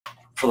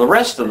For the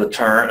rest of the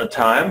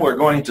time, we're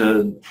going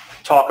to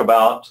talk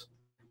about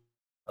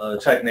a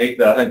technique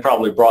that I think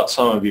probably brought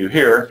some of you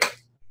here,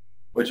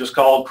 which is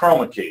called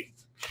Chromakey,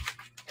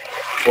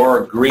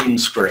 or green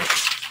screen.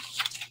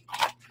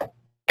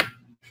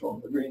 Show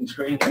them the green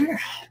screen here.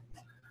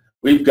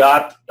 We've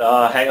got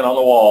hanging on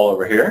the wall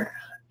over here,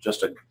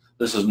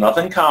 this is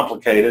nothing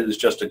complicated, it's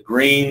just a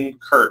green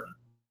curtain.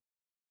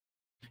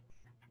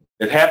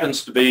 It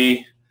happens to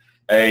be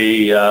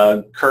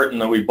a curtain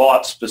that we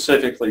bought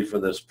specifically for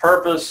this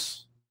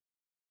purpose.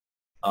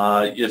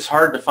 It's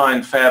hard to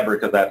find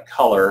fabric of that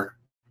color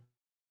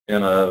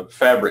in a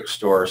fabric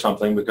store or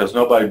something because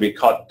nobody would be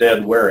caught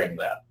dead wearing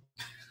that,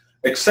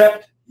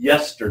 except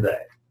yesterday.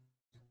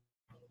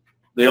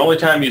 The only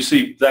time you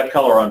see that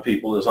color on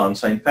people is on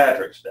St.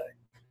 Patrick's Day.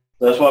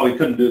 That's why we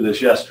couldn't do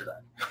this yesterday.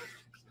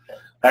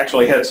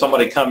 Actually had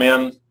somebody come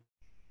in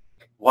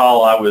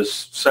while I was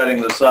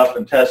setting this up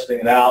and testing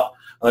it out,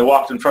 and they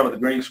walked in front of the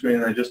green screen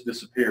and they just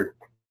disappeared.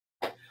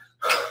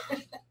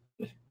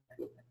 The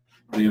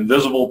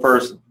invisible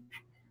person.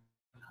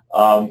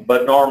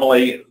 But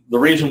normally, the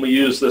reason we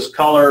use this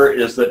color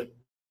is that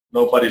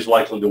nobody's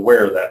likely to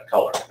wear that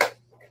color.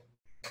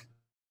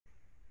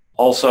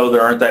 Also,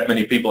 there aren't that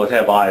many people that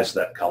have eyes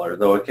that color,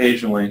 though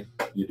occasionally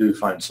you do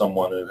find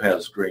someone who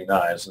has green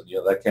eyes, and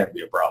that can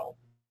be a problem.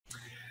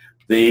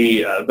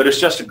 But it's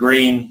just a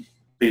green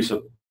piece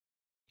of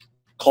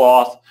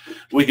cloth.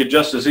 We could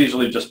just as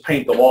easily just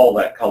paint the wall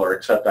that color,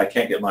 except I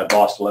can't get my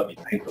boss to let me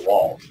paint the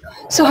wall.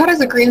 So how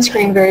does a green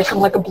screen vary from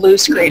like a blue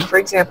screen, for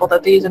example,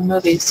 that they use in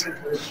movies?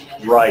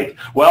 Right.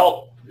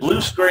 Well,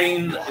 blue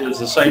screen is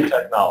the same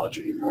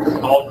technology. It's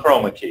called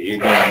Chromakey.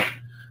 Again,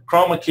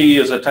 Chromakey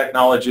is a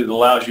technology that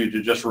allows you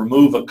to just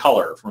remove a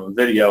color from a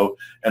video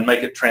and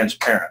make it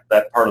transparent,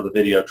 that part of the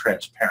video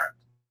transparent,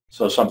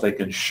 so something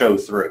can show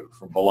through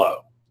from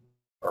below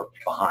or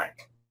behind.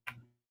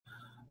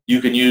 You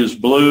can use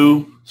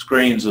blue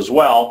screens as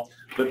well,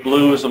 but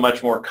blue is a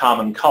much more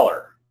common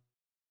color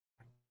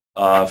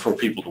for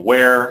people to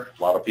wear.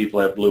 A lot of people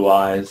have blue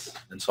eyes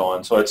and so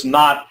on, so it's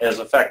not as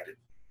effective.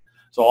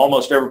 So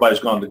almost everybody's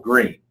gone to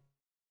green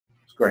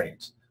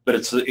screens, but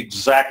it's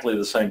exactly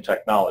the same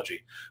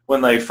technology.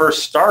 When they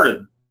first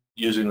started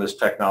using this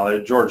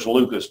technology, George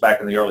Lucas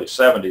back in the early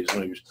 70s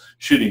when he was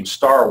shooting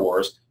Star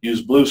Wars,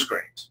 used blue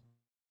screens.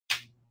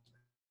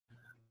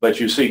 But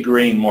you see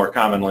green more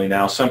commonly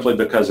now simply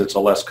because it's a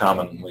less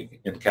commonly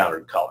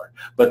encountered color.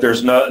 But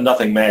there's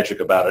nothing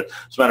magic about it.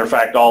 As a matter of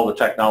fact, all the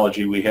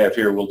technology we have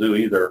here will do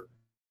either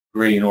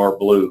green or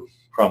blue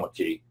chroma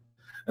key.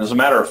 And as a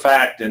matter of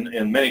fact,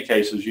 in many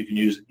cases, you can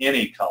use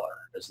any color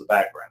as the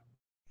background.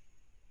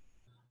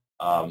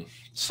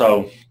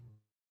 So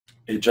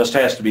it just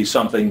has to be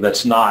something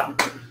that's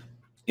not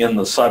in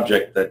the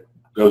subject that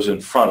goes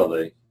in front of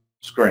the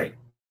screen.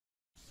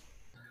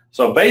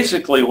 So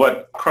basically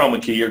what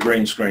chroma key or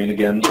green screen,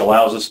 again,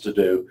 allows us to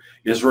do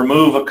is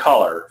remove a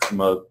color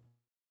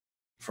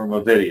from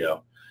a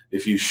video.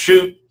 If you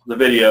shoot the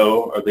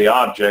video or the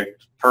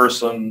object,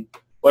 person,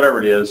 whatever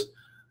it is,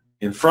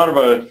 in front of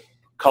a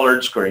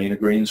colored screen, a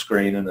green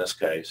screen in this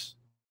case,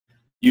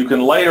 you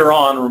can later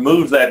on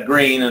remove that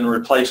green and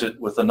replace it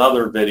with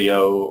another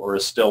video or a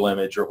still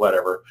image or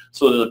whatever,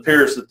 so that it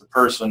appears that the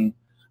person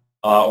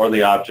or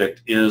the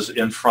object is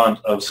in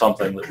front of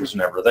something that was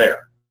never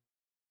there.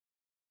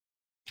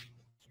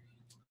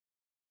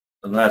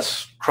 And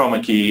that's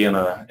chroma key in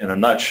a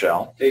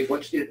nutshell. Dave,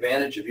 what's the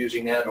advantage of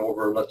using that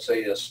over, let's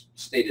say, a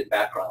stated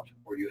background,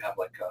 where you have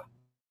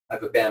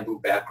like a bamboo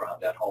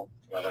background at home?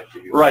 I like to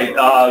use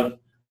right.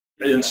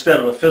 Instead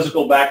of a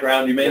physical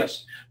background, you mean?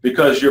 Yes.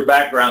 Because your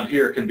background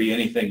here can be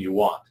anything you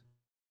want.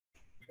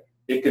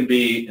 It can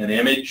be an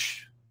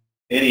image,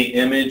 any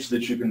image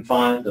that you can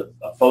find,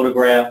 a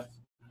photograph,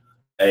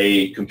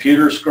 a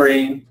computer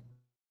screen,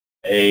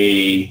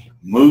 a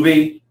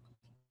movie,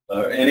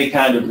 any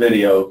kind of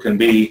video can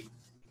be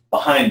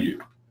behind you.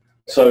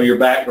 So your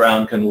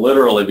background can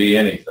literally be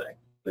anything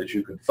that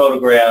you can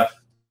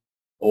photograph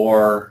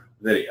or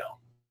video.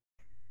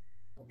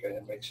 Okay,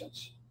 that makes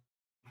sense.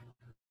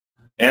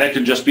 And it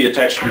can just be a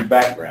textured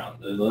background.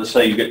 Let's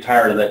say you get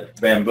tired of that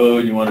bamboo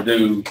and you want to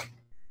do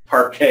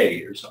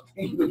parquet or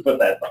something. You can put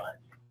that behind.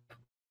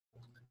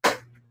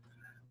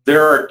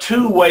 There are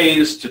two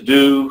ways to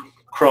do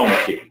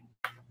chroma key.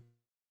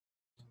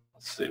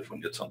 Let's see if we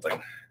can get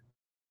something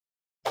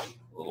a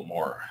little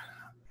more.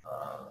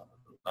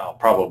 I'll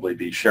probably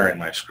be sharing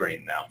my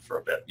screen now for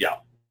a bit. Yeah.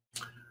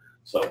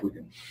 So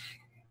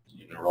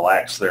you can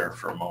relax there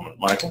for a moment,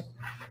 Michael.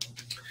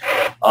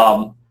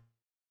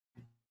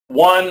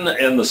 One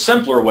and the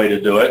simpler way to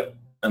do it,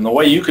 and the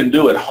way you can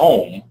do it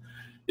home,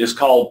 is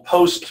called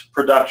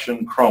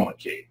post-production chroma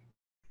key.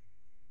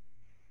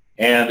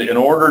 And in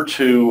order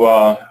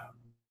to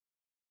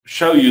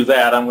show you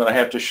that, I'm going to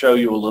have to show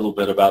you a little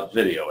bit about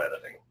video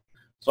editing.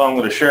 So I'm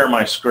going to share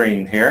my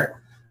screen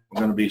here. I'm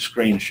going to be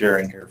screen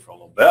sharing here for a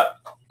little bit.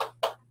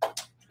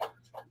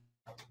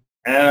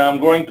 And I'm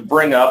going to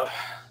bring up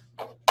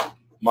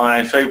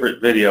my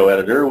favorite video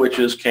editor, which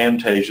is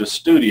Camtasia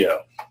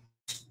Studio.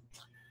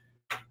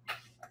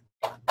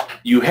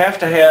 You have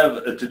to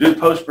have, to do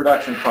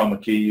post-production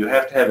Chromakey, you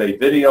have to have a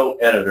video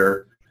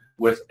editor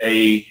with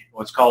a,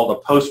 what's called a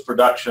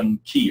post-production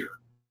keyer,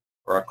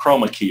 or a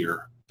chroma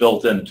keyer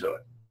built into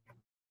it.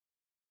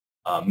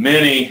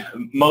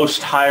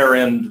 Most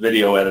higher-end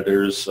video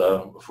editors,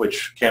 of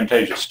which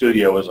Camtasia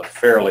Studio is a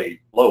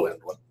fairly low-end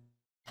one.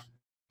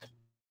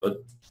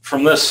 But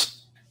from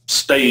this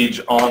stage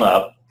on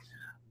up,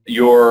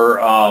 your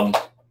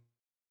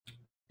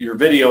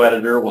video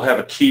editor will have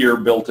a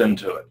keyer built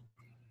into it.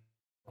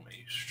 Let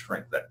me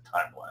shrink that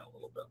timeline a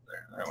little bit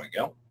there. There we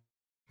go.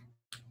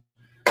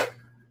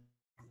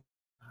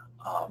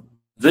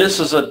 This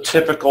is a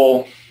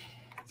typical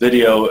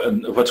video,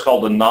 what's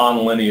called a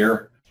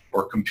nonlinear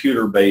or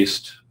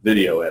computer-based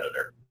video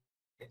editor.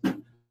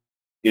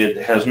 It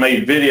has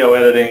made video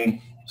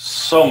editing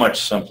so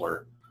much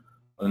simpler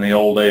than the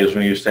old days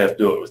when you used to have to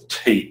do it with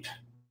tape.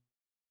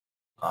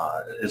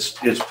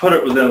 It's put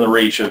it within the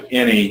reach of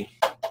any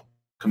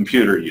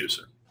computer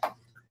user.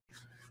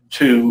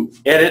 To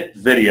edit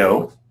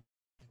video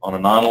on a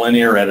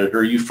nonlinear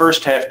editor, you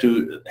first have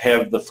to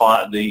have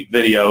the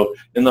video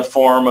in the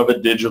form of a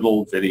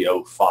digital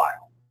video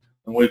file.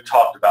 And we've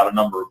talked about a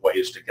number of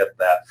ways to get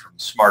that from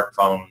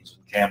smartphones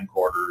and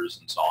camcorders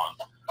and so on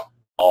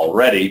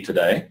already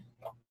today.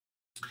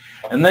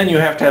 And then you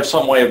have to have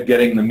some way of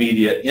getting the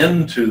media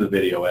into the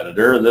video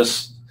editor.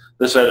 This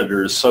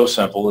editor is so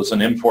simple. It's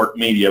an import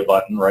media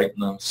button right in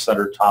the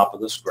center top of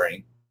the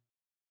screen.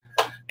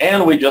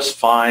 And we just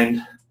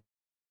find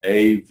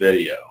a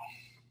video.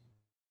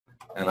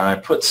 And I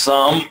put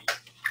some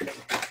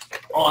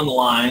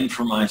online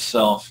for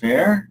myself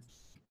here.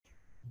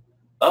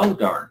 Oh,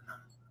 darn.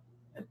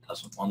 It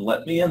doesn't want to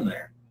let me in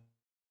there.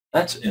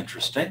 That's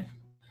interesting.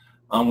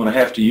 I'm going to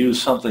have to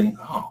use something.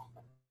 Oh,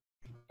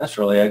 that's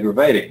really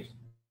aggravating.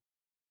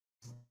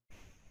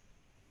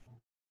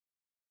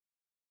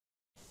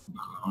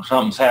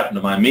 Something's happened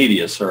to my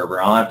media server.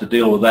 I'll have to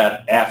deal with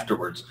that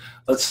afterwards.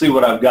 Let's see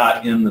what I've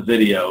got in the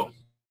video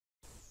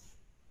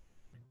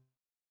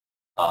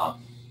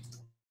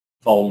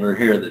folder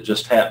here that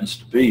just happens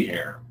to be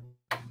here.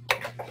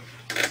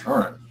 All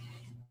right.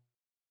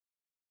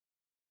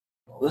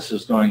 Well, this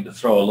is going to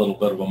throw a little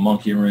bit of a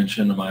monkey wrench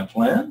into my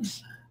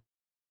plans.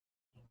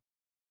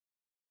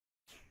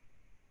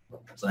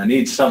 So I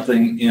need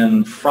something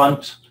in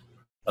front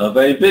of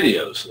a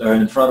video, or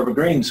in front of a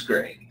green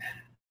screen.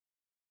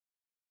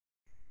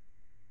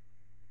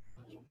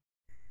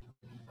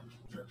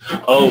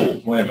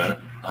 Oh, wait a minute.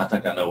 I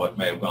think I know what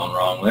may have gone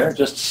wrong there.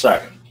 Just a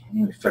second.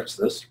 Let me fix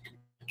this.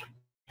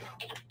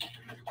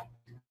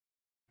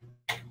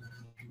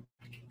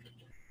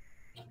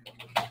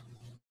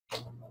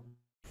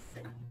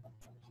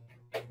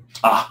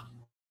 Ah.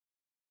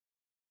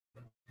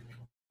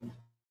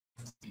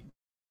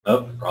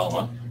 Oh, wrong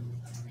one.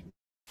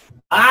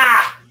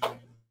 Ah!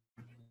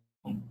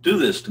 Don't do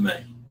this to me.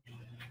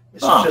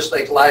 This is just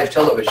like live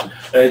television.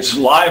 It's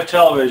live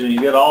television. You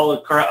get all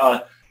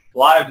the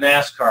live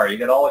NASCAR. You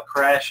get all the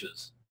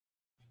crashes.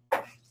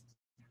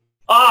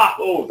 Ah!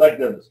 Oh, thank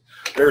goodness.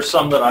 There's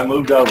some that I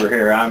moved over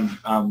here.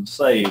 I'm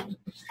saved.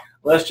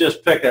 Let's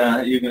just pick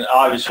a. You can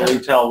obviously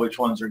tell which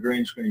ones are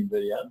green screen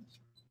videos.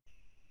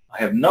 I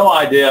have no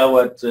idea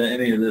what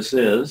any of this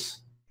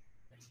is.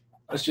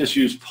 Let's just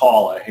use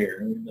Paula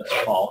here. That's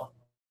Paula.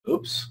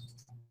 Oops.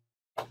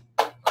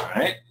 All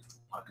right.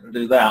 Not going to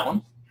do that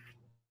one.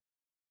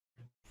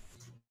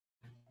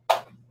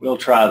 We'll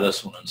try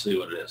this one and see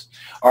what it is.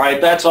 All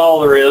right, that's all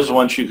there is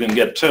once you can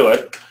get to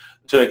it,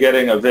 to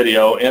getting a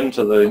video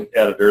into the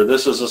editor.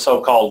 This is a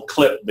so-called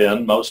clip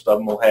bin. Most of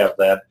them will have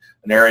that,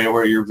 an area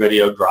where your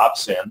video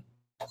drops in.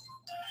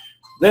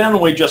 Then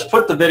we just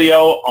put the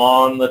video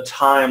on the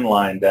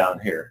timeline down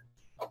here.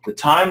 The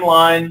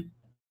timeline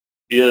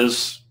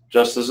is,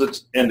 just as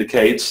it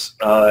indicates,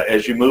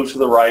 as you move to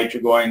the right,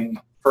 you're going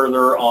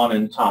further on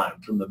in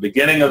time, from the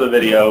beginning of the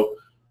video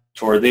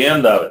toward the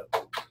end of it.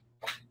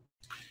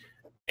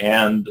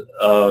 And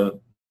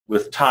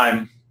with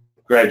time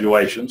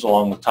graduations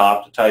along the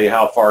top to tell you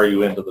how far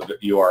you are into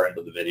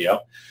the video,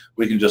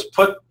 we can just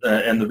put,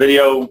 and the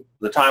video,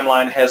 the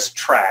timeline has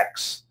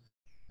tracks,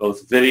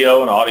 both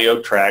video and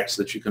audio tracks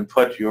that you can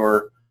put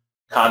your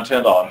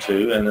content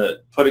onto, and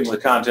putting the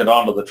content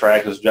onto the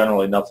track is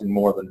generally nothing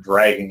more than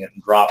dragging it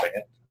and dropping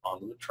it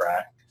onto the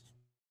track.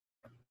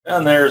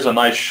 And there's a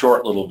nice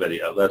short little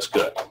video. That's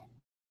good.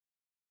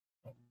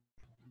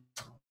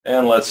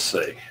 And let's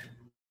see.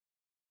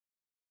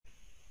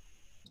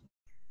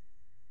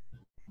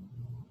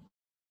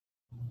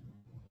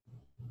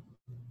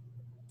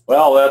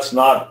 Well, that's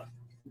not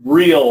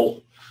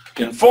real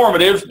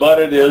informative, but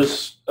it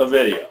is a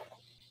video.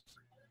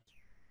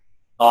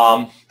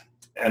 And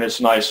it's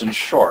nice and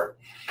short.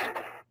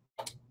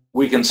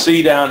 We can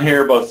see down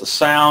here both the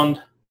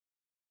sound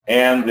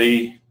and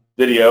the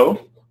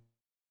video.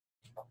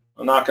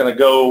 I'm not going to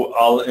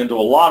go into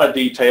a lot of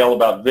detail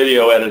about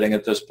video editing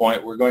at this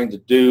point. We're going to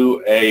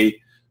do a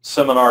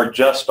seminar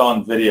just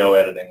on video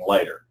editing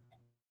later.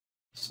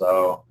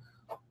 So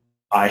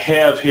I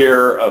have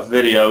here a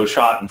video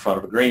shot in front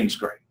of a green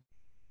screen.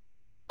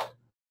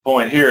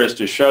 point here is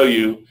to show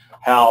you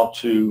how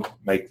to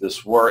make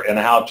this work and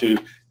how to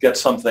get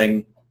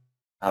something,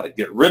 how to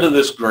get rid of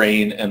this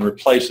green and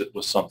replace it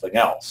with something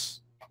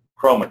else.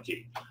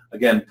 Chromakey.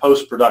 Again,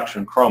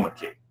 post-production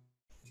Chromakey.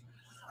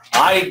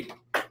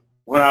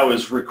 When I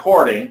was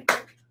recording,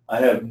 I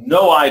have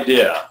no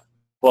idea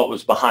what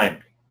was behind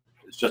me.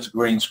 It's just a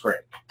green screen.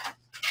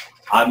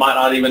 I might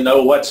not even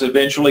know what's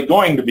eventually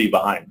going to be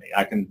behind me.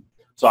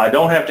 So I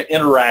don't have to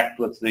interact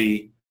with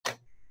the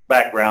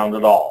background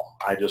at all.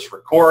 I just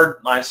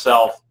record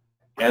myself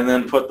and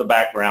then put the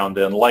background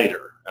in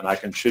later, and I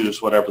can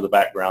choose whatever the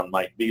background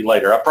might be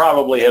later. I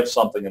probably have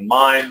something in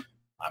mind.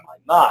 I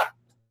might not.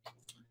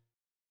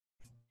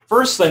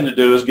 First thing to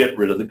do is get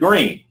rid of the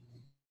green.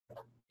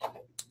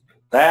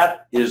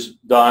 That is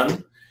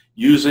done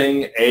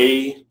using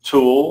a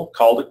tool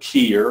called a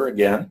keyer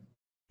again.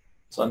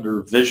 It's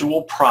under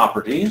Visual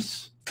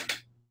Properties.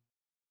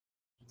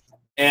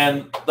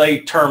 And they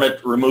term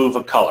it Remove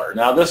a Color.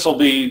 Now this will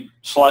be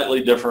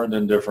slightly different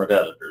in different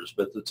editors,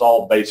 but it's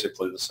all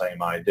basically the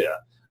same idea.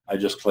 I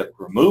just click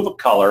Remove a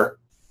Color,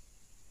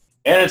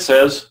 and it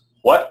says,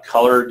 what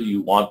color do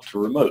you want to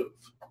remove?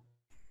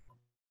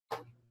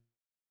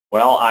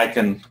 Well, I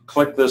can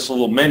click this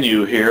little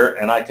menu here,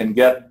 and I can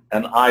get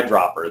an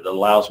eyedropper that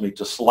allows me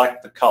to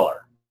select the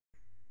color.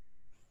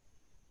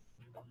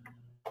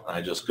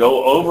 I just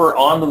go over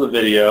onto the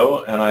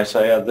video, and I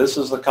say, this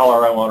is the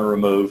color I want to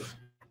remove.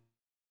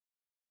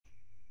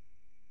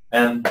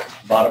 And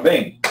bada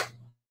bing,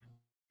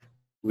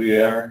 we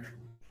have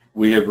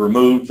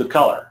removed the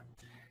color.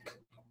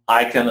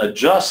 I can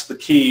adjust the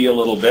key a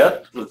little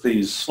bit with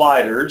these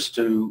sliders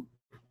to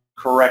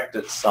correct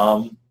it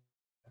some,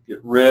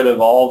 get rid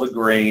of all the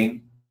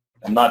green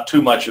and not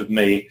too much of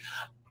me.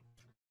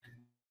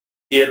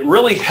 It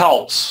really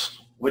helps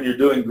when you're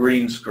doing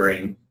green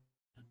screen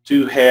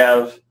to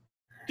have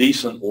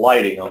decent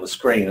lighting on the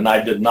screen, and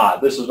I did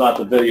not. This is not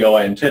the video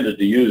I intended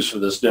to use for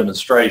this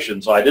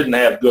demonstration, so I didn't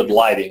have good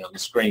lighting on the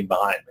screen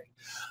behind me.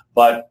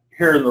 But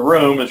here in the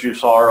room, as you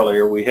saw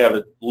earlier, we have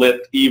it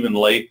lit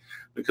evenly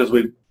because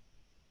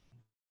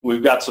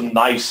we've got some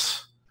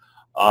nice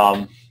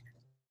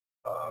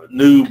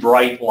new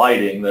bright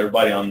lighting that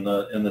everybody in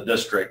the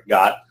district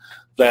got,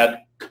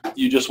 that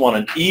you just want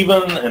an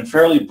even and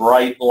fairly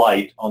bright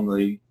light on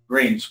the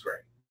green screen,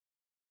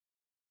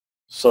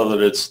 so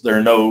that there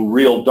are no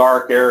real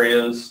dark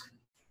areas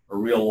or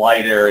real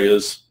light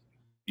areas.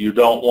 You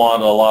don't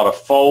want a lot of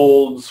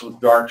folds with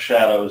dark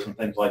shadows and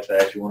things like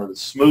that. You want it as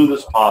smooth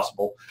as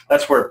possible.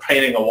 That's where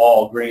painting a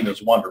wall green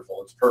is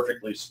wonderful. It's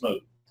perfectly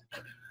smooth.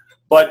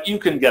 But you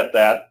can get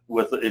that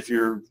with if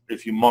you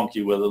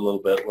monkey with it a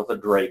little bit with a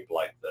drape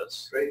like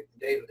this. Great.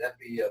 Dave, would that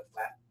be a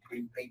flat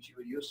green paint you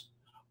would use?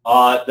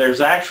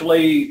 There's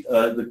actually,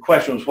 the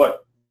question was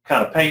what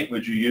kind of paint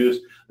would you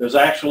use? There's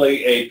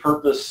actually a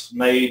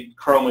purpose-made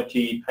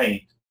Chromakey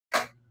paint.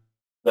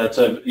 It's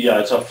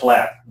a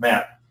flat,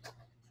 matte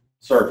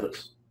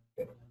surface.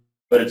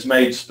 But it's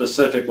made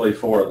specifically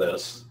for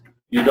this.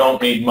 You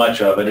don't need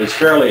much of it. It's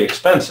fairly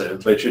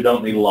expensive, but you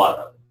don't need a lot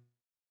of it.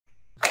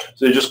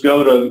 So you just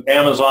go to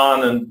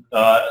Amazon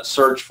and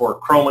search for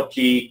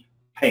Chromakey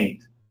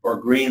paint or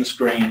green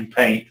screen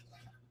paint.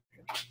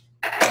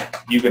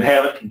 You can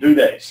have it in 2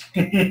 days.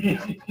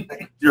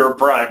 You're a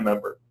Prime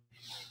member.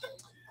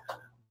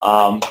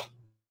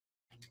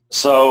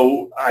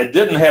 So I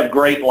didn't have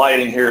great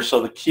lighting here,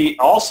 so the key,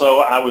 also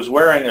I was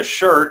wearing a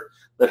shirt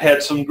that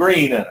had some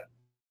green in it.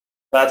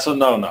 That's a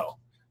no-no.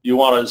 You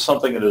wanted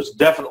something that is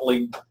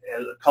definitely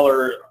a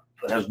color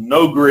that has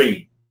no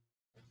green,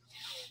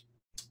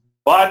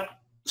 but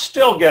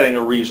still getting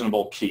a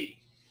reasonable key.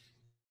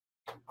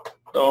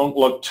 Don't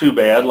look too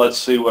bad. Let's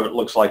see what it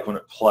looks like when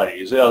it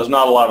plays. Yeah, there's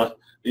not a lot of,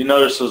 you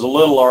notice there's a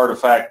little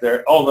artifact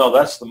there. Oh no,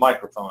 that's the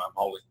microphone I'm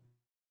holding.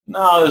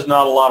 No, there's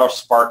not a lot of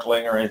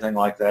sparkling or anything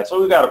like that.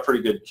 So we've got a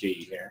pretty good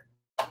key here.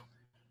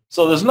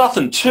 So there's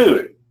nothing to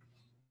it.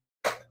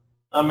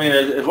 I mean,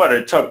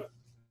 it took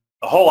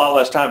a whole lot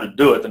less time to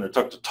do it than it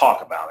took to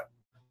talk about it.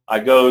 I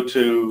go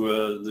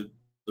to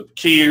the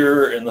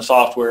keyer in the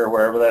software,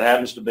 wherever that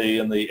happens to be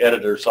in the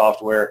editor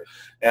software,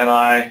 and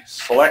I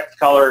select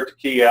color to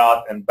key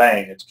out, and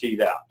bang, it's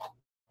keyed out.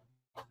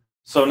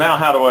 So now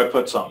how do I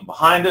put something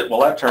behind it?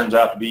 Well, that turns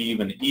out to be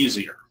even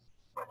easier.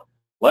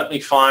 Let me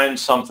find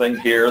something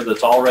here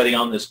that's already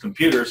on this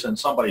computer,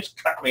 since somebody's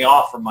cut me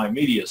off from my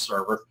media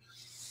server.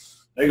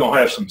 They're going to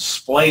have some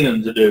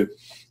splaining to do.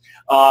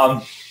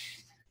 Let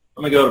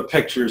me go to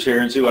pictures here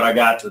and see what I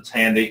got that's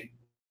handy.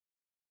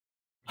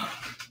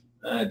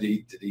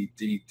 We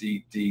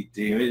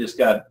just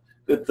got,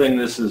 good thing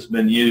this has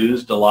been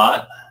used a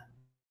lot.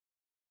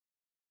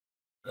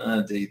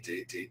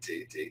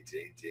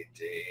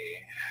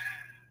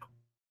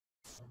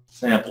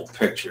 Sample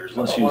pictures.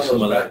 Let's use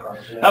some of that.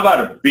 How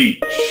about a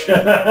beach?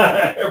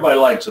 Everybody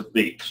likes a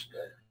beach.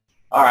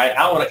 All right,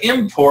 I want to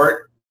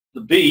import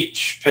the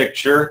beach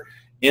picture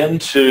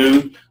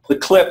into the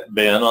clip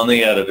bin on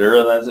the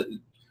editor.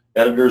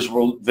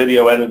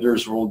 Video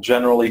editors will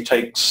generally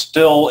take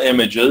still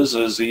images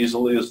as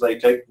easily as they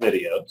take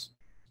videos.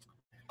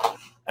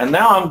 And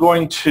now I'm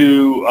going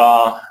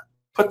to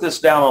put this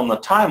down on the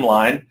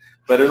timeline,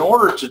 but in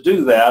order to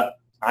do that,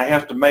 I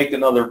have to make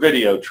another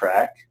video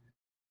track.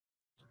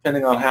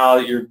 Depending on how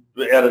your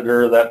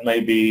editor, that may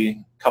be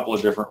a couple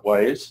of different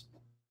ways.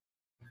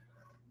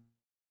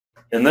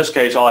 In this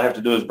case, all I have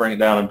to do is bring it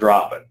down and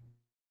drop it.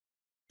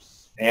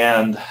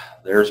 And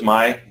there's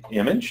my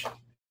image.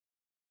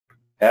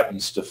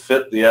 Happens to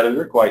fit the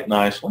editor quite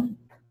nicely.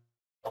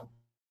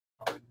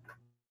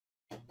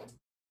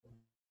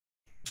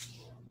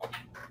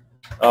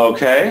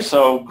 Okay,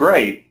 so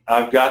great.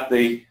 I've got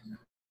the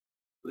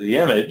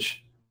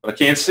image, but I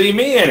can't see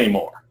me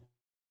anymore.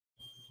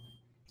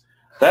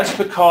 That's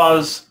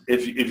because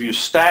if you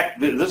stack,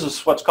 this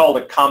is what's called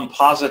a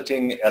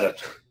compositing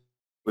editor,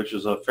 which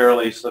is a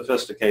fairly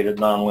sophisticated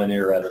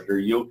nonlinear editor.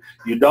 You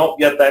don't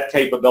get that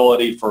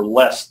capability for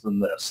less than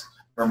this.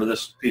 Remember,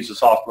 this piece of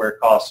software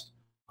costs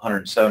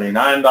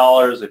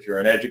 $179 if you're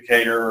an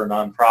educator or a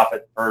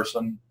nonprofit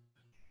person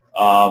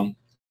or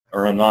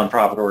a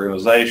nonprofit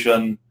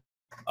organization.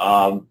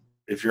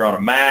 If you're on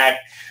a Mac,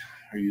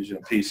 or using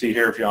a PC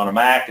here, if you're on a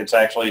Mac, it's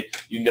actually,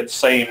 you can get the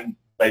same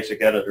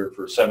basic editor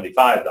for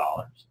 $75.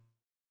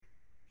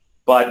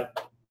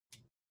 But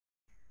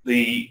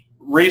the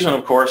reason,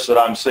 of course, that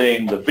I'm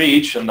seeing the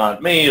beach and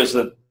not me is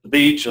that the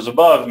beach is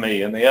above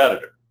me in the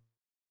editor.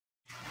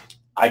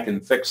 I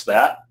can fix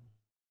that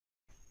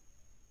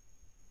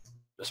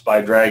just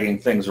by dragging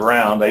things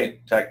around.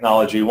 Ain't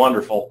technology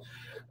wonderful?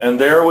 And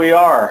there we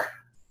are.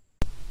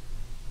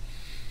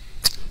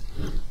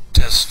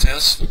 Test,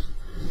 test.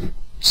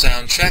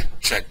 Sound check,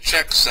 check,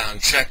 check, sound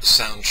check,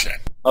 sound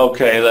check.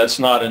 Okay, that's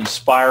not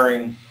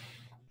inspiring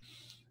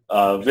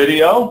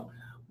video,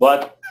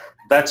 but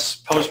that's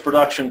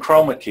post-production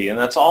Chromakey, and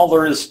that's all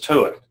there is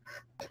to it.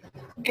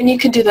 And you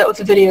could do that with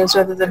the videos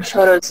rather than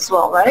photos as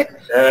well, right?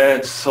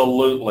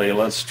 Absolutely.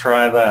 Let's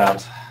try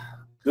that.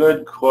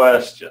 Good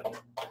question.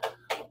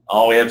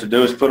 All we have to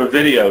do is put a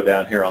video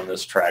down here on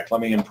this track. Let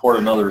me import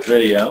another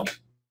video.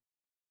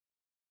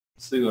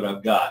 Let's see what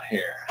I've got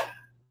here.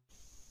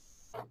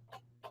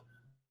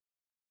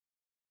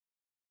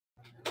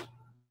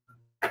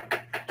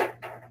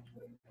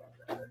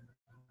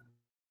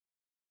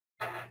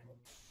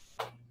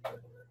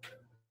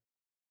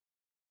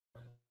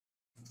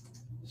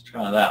 Let's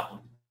try that one.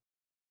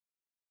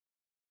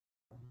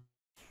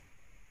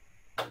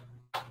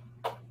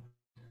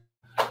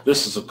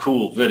 This is a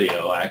cool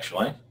video,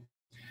 actually.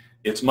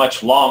 It's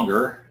much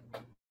longer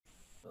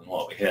than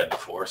what we had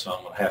before, so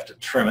I'm going to have to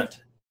trim it.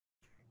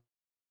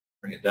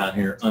 Bring it down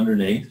here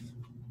underneath.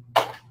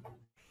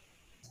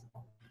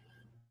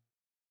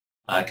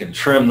 I can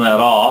trim that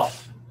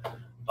off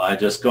by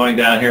just going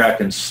down here. I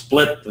can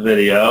split the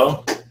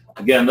video.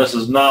 Again, this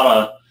is not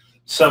a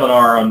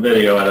seminar on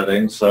video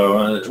editing,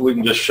 so we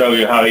can just show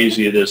you how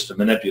easy it is to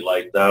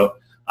manipulate, though.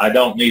 I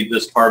don't need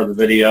this part of the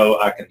video.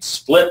 I can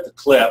split the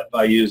clip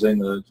by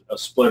using a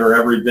splitter.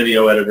 Every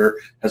video editor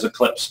has a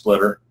clip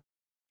splitter.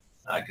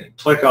 I can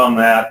click on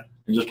that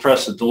and just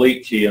press the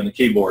delete key on the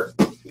keyboard.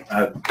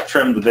 I've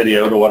trimmed the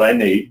video to what I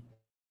need.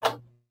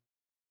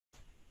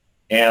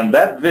 And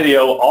that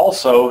video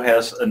also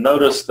has,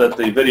 notice that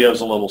the video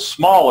is a little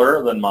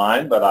smaller than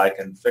mine, but I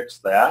can fix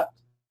that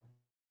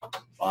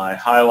by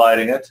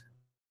highlighting it.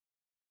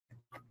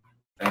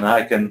 And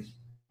I can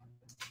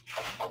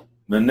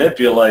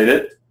manipulate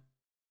it.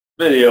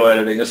 Video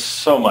editing is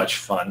so much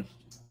fun.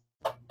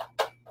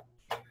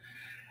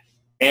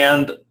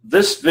 And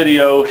this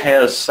video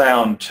has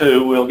sound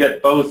too. We'll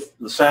get both.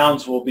 The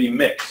sounds will be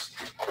mixed.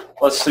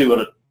 Let's see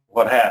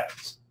what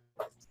happens.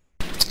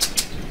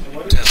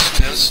 Test,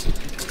 test.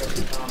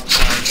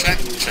 Sound check,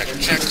 check,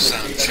 check,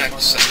 sound check,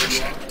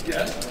 sound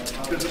check.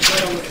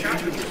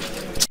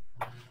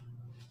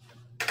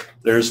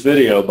 There's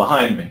video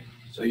behind me.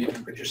 So you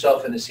can put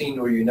yourself in a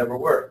scene where you never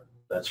were.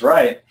 That's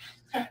right.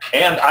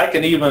 And I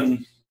can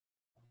even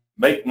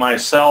make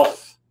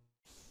myself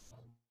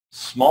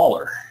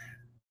smaller.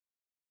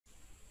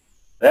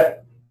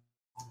 That,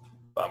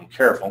 if I'm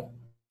careful,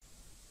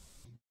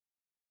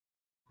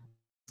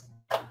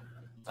 I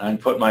can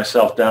put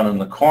myself down in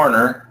the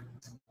corner.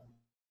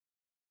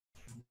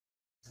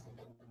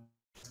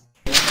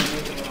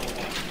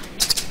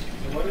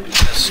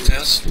 Test,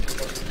 test.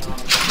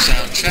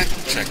 Sound check,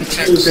 check,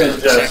 check, You can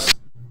sound check. just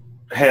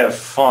have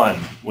fun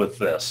with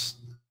this.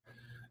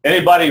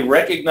 Anybody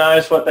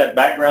recognize what that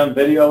background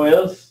video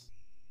is?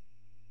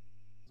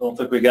 Don't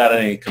think we got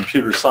any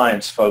computer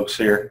science folks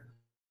here.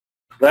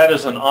 That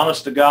is an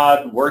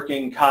honest-to-God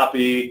working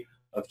copy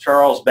of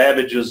Charles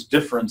Babbage's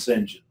difference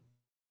engine,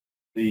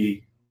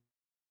 the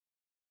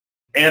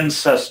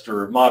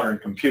ancestor of modern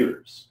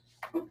computers.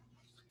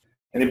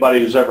 Anybody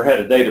who's ever had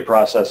a data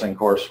processing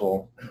course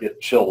will get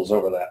chills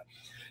over that.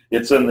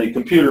 It's in the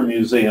Computer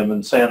Museum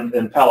in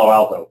Palo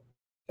Alto,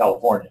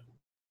 California.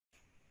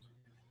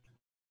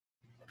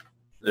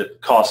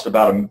 It cost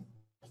about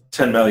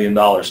 $10 million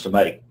to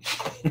make.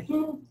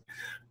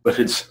 But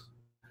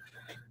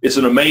it's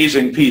an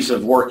amazing piece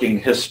of working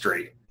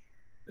history.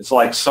 It's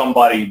like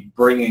somebody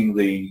bringing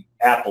the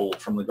apple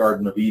from the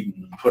Garden of Eden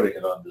and putting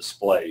it on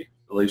display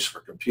at least for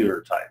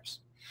computer types.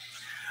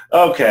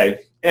 Okay,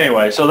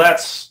 anyway, so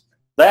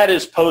that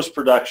is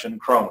post-production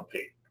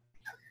Chromakey.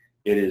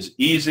 It is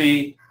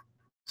easy,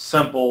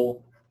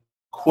 simple,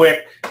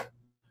 quick,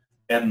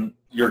 and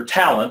your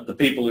talent, the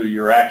people who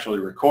you're actually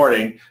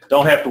recording,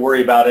 don't have to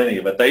worry about any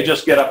of it. They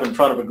just get up in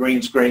front of a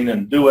green screen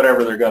and do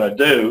whatever they're going to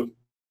do.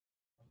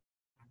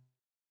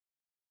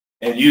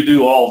 And you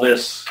do all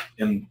this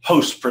in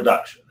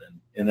post-production,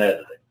 in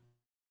editing.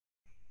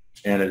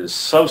 And it is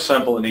so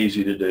simple and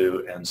easy to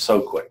do and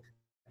so quick.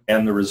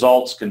 And the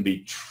results can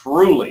be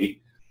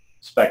truly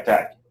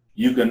spectacular.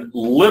 You can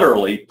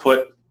literally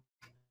put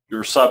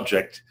your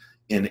subject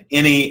in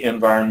any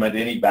environment,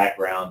 any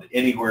background,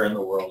 anywhere in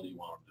the world you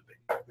want them to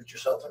be. Put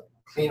yourself in a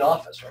clean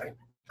office, right?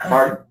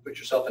 Pardon? Put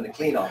yourself in a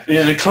clean office.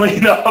 In a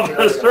clean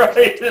office,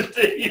 right,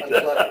 indeed.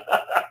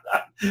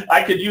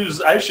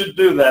 I should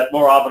do that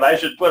more often. I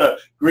should put a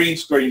green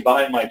screen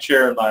behind my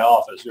chair in my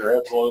office. You're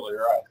absolutely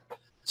right.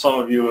 Some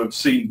of you have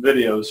seen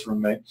videos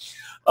from me.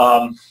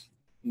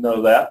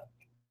 Know that.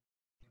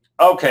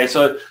 Okay,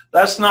 so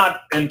that's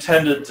not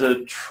intended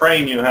to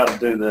train you how to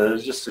do this,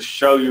 it's just to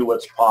show you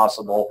what's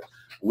possible.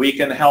 We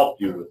can help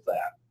you with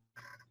that.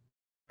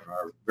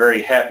 We're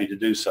very happy to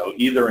do so,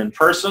 either in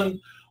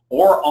person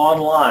or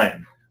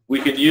online.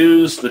 We can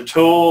use the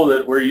tool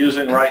that we're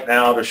using right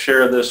now to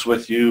share this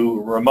with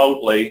you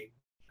remotely.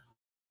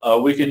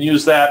 We can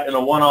use that in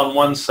a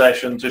one-on-one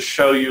session to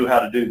show you how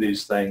to do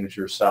these things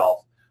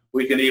yourself.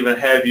 We can even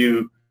have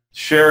you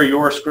share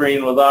your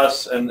screen with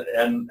us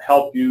and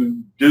help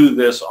you do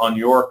this on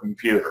your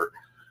computer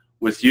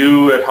with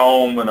you at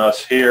home and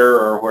us here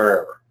or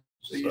wherever.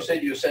 So you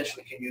said you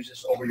essentially can use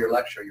this over your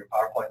lecture, your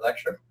PowerPoint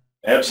lecture?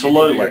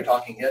 Absolutely. Your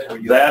talking head, or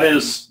that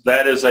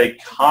is a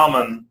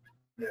common,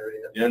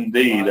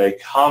 indeed, a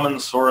common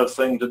sort of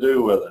thing to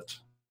do with it.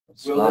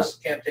 Will this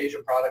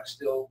Camtasia product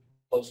still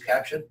close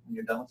caption when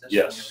you're done with this?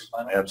 Yes,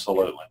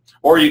 absolutely.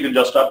 Or you can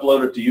just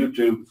upload it to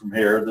YouTube from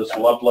here. This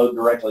will upload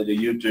directly to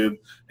YouTube,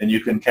 and you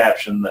can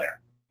caption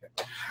there.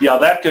 Yeah,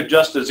 that could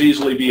just as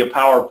easily be a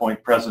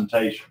PowerPoint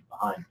presentation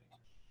behind me.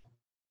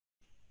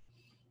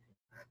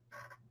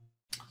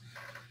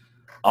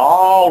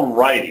 All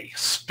righty.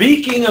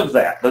 Speaking of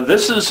that,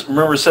 this is,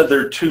 remember I said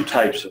there are two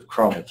types of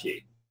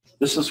Chromakey.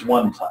 This is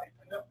one type.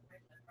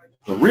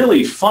 The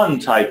really fun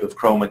type of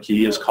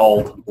Chromakey is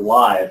called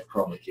live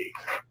Chromakey.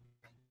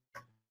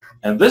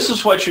 And this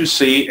is what you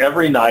see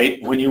every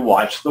night when you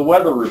watch the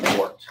weather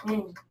report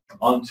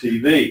on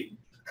TV.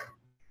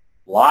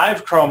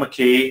 Live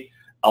Chromakey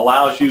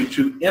allows you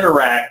to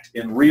interact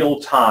in real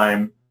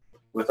time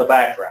with a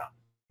background.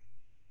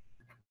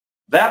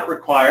 That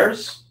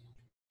requires,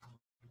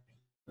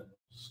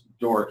 this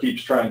door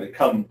keeps trying to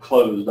come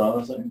closed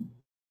on us.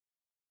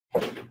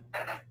 As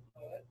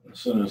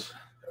soon as,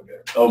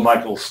 oh,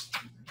 Michael's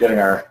getting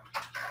our,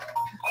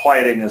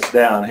 quieting us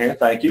down here,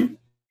 thank you.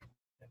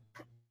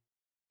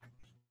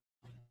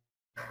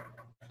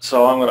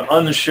 So I'm going to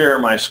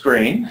unshare my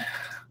screen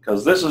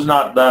because this is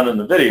not done in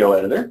the video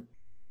editor.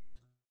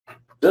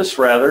 This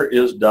rather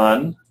is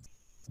done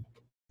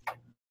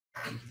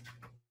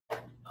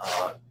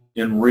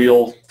in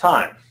real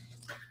time.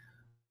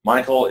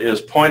 Michael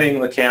is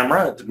pointing the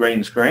camera at the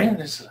green screen.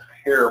 It's a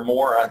hair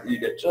more. You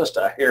get just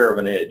a hair of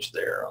an edge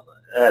there.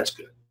 That's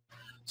good.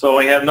 So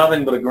we have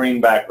nothing but a green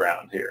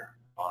background here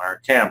on our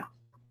camera.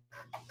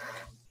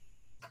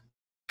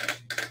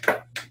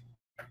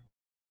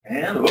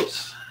 And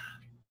whoops.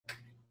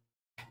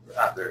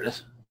 Ah, there it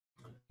is.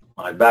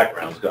 My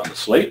background's gone to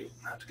sleep.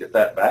 I have to get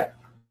that back.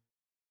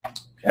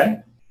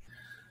 Okay.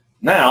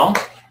 Now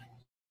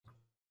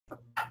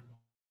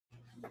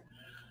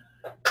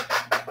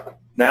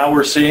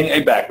we're seeing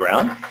a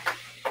background.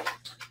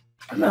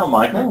 And now,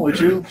 Michael, would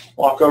you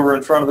walk over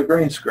in front of the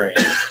green screen?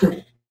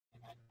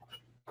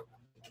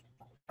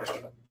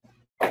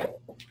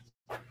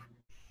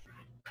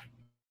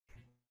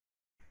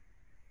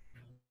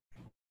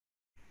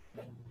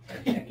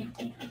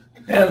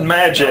 And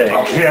magic.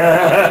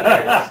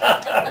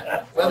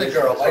 Weather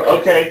girl.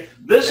 Okay,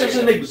 this is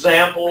an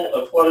example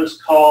of what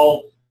is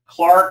called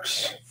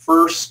Clarke's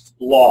first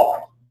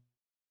law.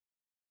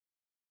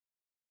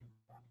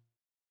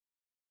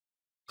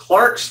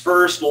 Clarke's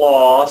first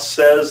law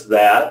says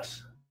that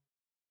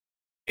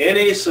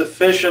any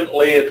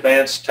sufficiently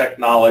advanced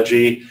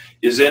technology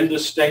is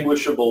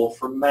indistinguishable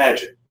from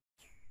magic.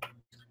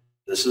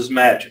 This is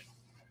magic.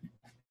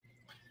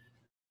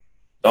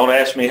 Don't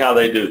ask me how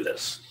they do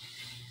this.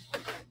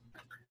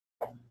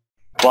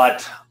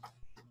 But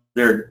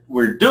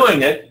we're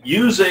doing it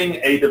using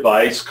a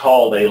device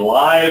called a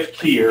live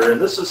keyer, and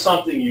this is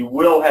something you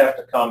will have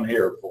to come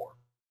here for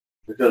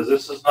because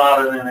this is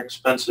not an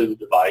inexpensive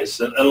device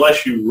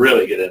unless you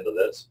really get into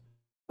this.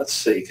 Let's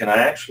see, can I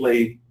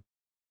actually,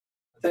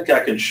 I think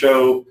I can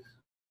show,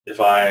 if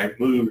I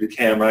move the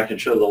camera, I can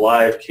show the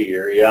live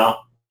keyer, yeah.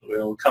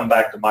 We'll come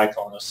back to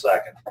Michael in a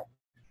second.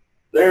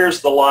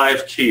 There's the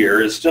live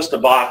keyer. It's just a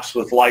box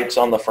with lights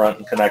on the front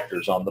and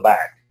connectors on the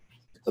back.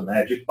 It's a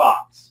magic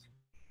box.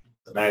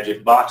 The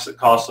magic box that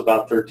costs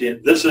about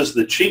 $13. This is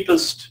the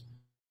cheapest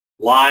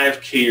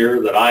live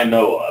keyer that I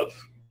know of.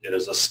 It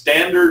is a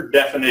standard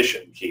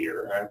definition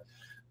keyer. Right?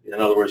 In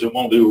other words, it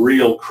won't do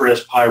real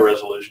crisp,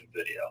 high-resolution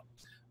video.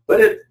 But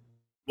it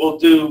will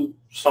do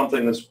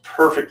something that's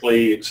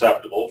perfectly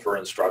acceptable for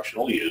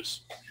instructional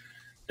use.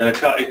 And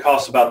it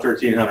costs about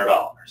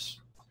 $1,300.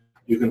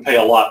 You can pay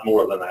a lot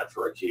more than that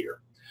for a keyer.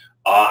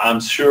 I'm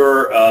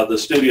sure the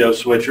studio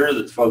switcher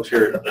that folks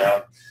here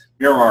at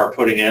Miramar are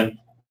putting in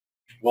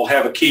will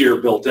have a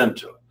keyer built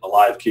into it, a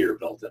live keyer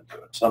built into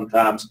it.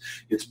 Sometimes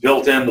it's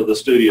built into the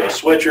studio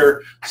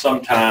switcher.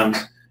 Sometimes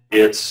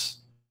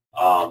it's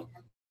a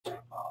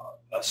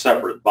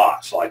separate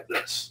box like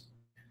this.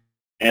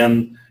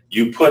 And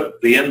you put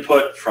the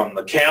input from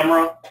the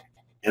camera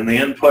and the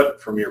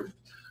input from your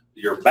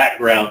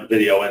background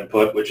video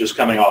input, which is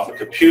coming off a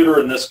computer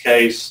in this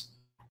case,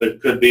 but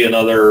it could be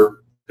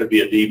could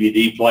be a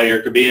DVD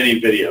player, could be any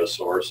video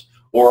source,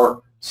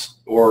 or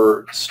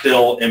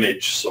still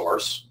image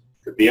source.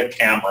 Could be a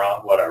camera,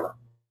 whatever,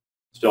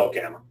 still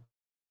camera.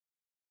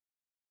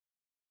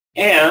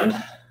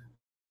 And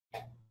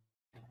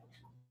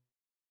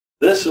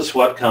this is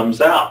what comes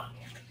out.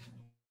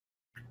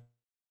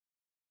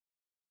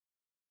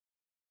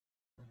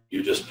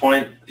 You just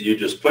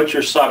put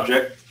your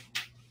subject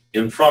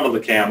in front of the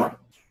camera,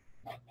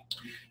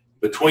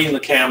 between the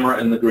camera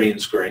and the green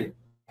screen,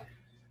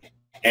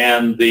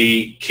 and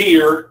the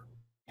keyer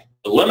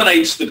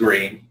eliminates the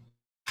green.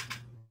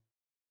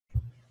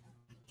 Let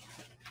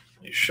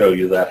me show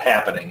you that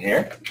happening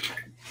here.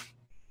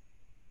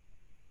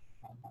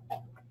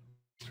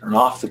 Turn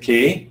off the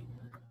key.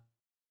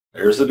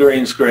 There's the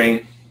green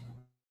screen,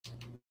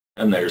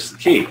 and there's the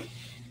key.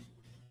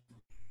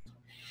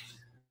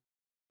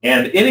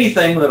 And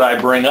anything that I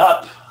bring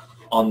up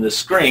on this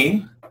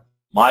screen,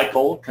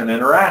 Michael can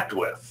interact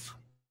with.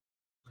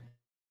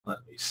 Let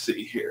me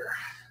see here.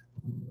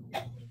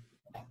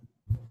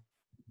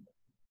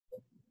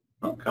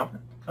 Oh, come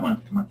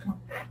on.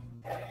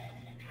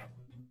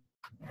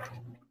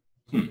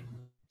 The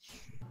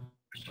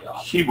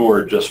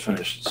keyboard just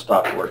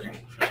stopped working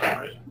for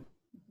some reason.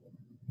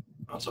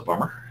 That's a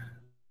bummer.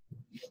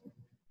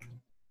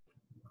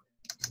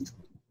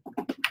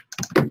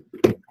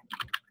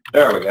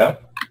 There we go.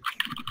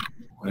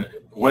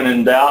 When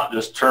in doubt,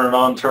 just turn it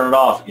on, turn it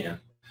off again.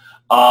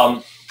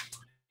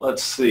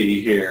 Let's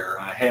see here.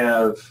 I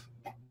have,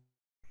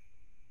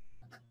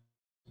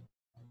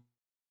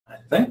 I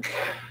think,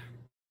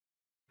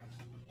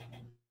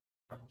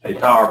 a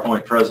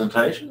PowerPoint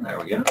presentation. There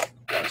we go.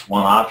 That's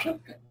one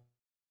option.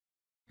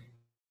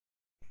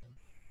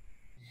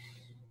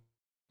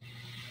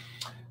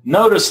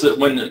 Notice that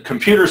when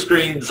computer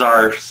screens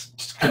are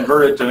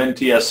converted to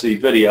NTSC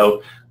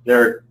video,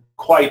 they're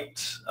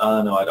quite,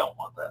 no, I don't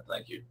want that,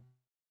 thank you.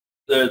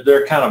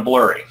 They're kind of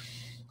blurry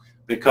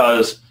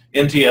because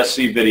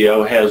NTSC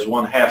video has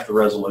 1/2 the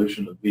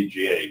resolution of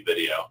VGA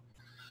video.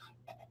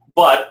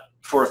 But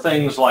for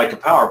things like a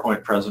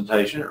PowerPoint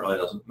presentation, it really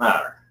doesn't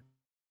matter.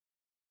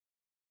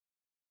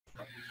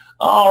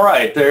 All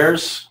right,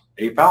 there's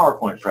a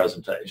PowerPoint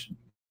presentation.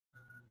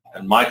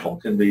 And Michael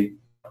can be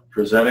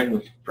presenting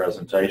the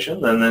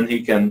presentation, and then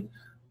he can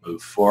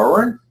move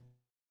forward.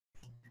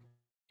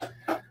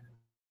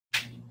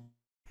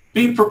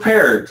 Be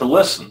prepared to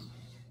listen.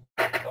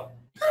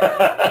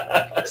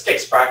 This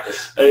takes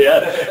practice. Yeah,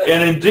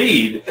 and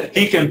indeed,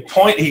 he can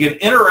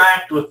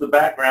interact with the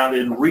background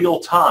in real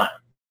time.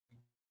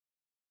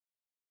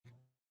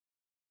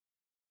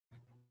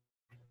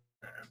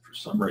 And for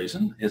some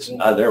reason, it's,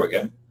 there we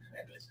go.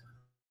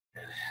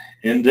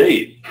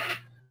 Indeed.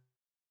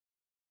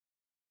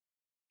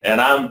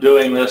 And I'm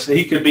doing this,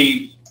 he could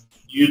be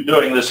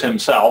doing this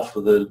himself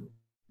with a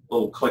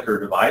little clicker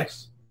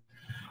device.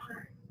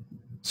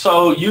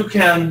 So you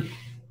can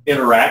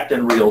interact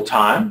in real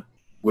time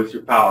with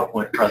your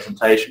PowerPoint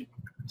presentation,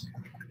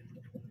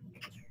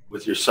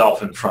 with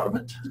yourself in front of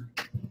it.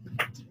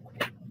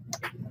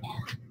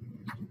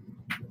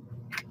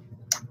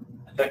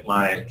 I think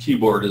my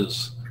keyboard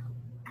is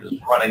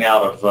running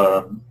out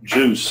of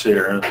juice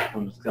here.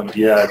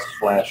 Yeah, it's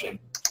flashing.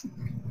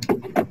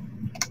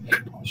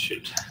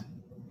 Shoot.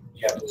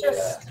 Yeah,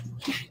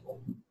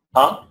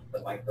 Huh?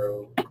 the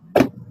micro.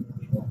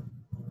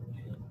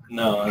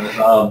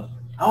 No.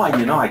 Oh,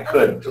 you know, I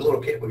could. The little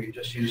cable you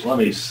just used. Let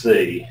me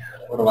see.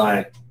 What do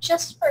I?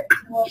 Just for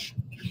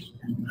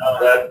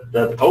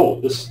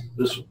This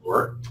would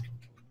work.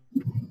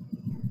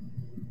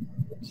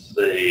 Let's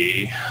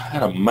see. I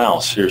had a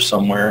mouse here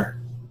somewhere.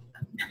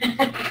 Where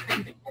did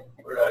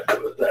I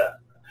go with that?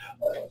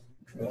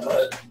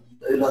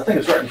 I think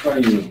it's right in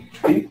front of you.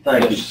 Pete,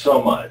 thank you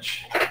so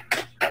much.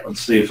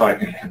 Let's see if I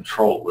can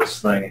control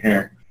this thing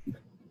here.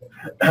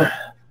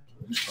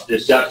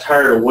 It got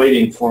tired of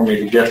waiting for me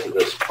to get to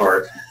this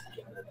part.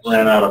 It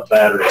ran out of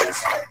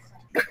batteries.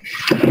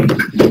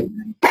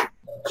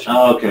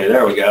 Okay,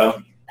 there we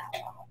go.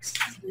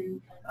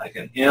 I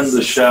can end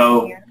the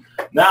show.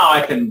 Now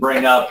I can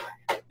bring up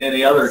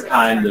any other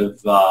kind of,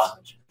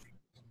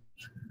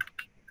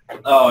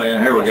 oh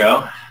yeah, here we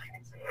go.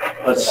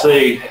 Let's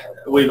see.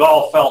 We've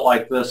all felt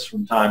like this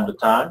from time to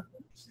time.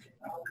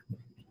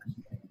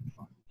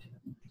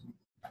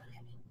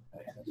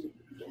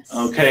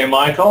 Okay,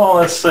 Michael,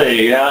 let's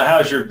see.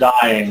 How's your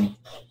dying?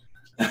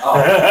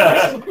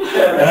 Oh.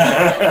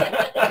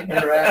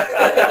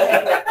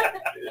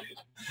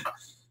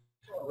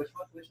 Which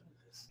one is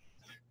this?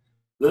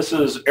 This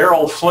is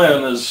Errol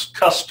Flynn as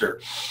Custer.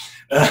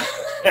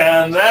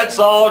 And that's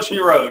all she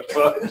wrote,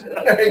 folks.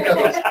 There you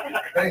go.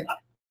 Great.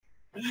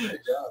 Good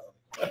job.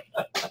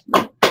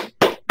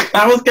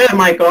 That was good,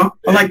 Michael.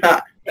 I like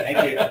that.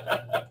 Thank you.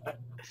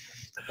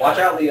 Watch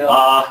out, Leo.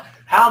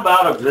 How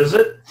about a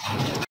visit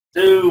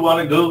to one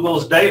of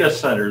Google's data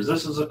centers?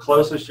 This is the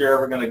closest you're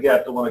ever going to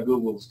get to one of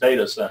Google's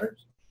data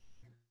centers.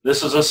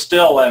 This is a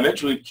still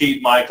image. We've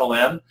keyed Michael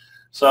in.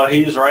 So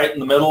he's right in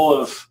the middle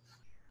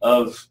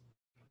of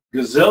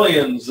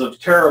gazillions of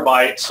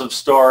terabytes of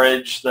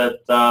storage that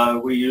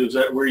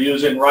we're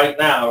using right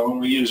now when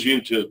we use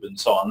YouTube and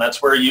so on.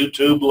 That's where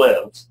YouTube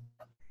lives,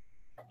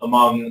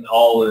 among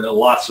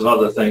lots of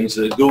other things.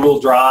 Google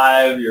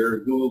Drive, your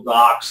Google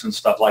Docs and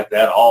stuff like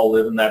that all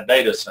live in that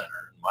data center.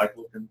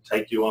 Michael can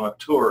take you on a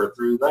tour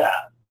through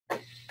that.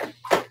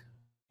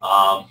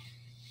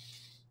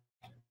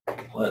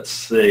 Let's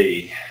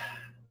see.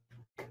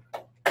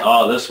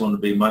 Oh, this one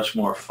would be much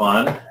more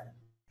fun.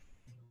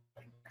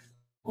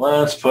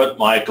 Let's put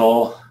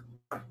Michael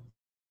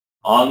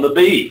on the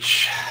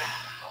beach.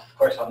 Of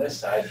course, on this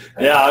side.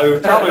 Yeah, he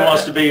probably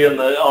wants to be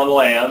on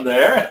land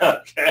there.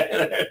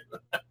 Okay.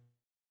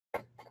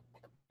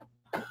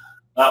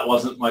 That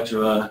wasn't much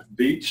of a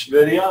beach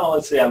video.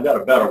 Let's see, I've got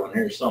a better one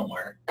here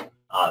somewhere.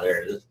 Ah,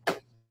 there it is.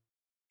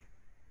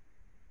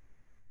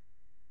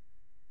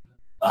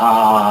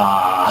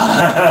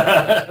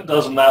 Ah,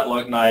 doesn't that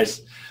look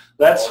nice?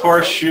 That's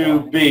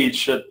Horseshoe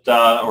Beach at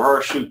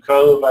Horseshoe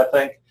Cove, I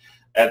think,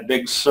 at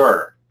Big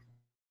Sur.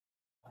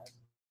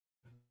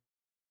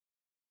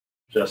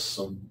 Just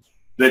some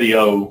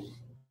video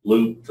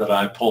loop that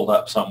I pulled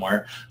up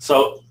somewhere.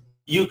 So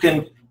you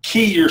can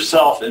key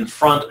yourself in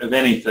front of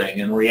anything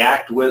and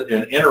interact with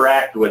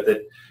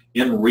it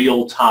in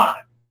real time.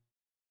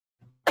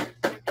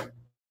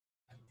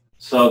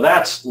 So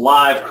that's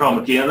live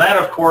Chromakey, and that,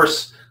 of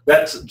course,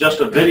 that's just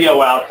a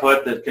video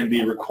output that can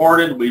be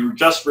recorded. We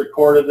just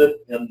recorded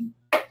it in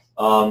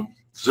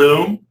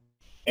Zoom,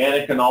 and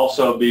it can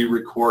also be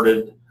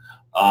recorded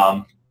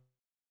on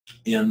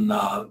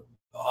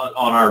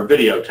our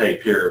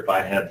videotape here if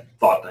I had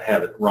thought to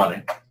have it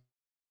running.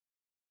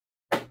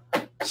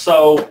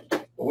 So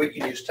we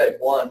can use type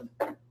 1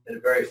 at a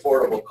very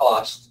affordable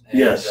cost. And,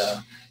 yes.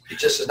 It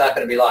just is not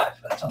going to be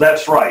live.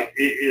 That's right.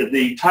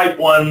 The type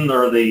 1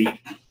 or the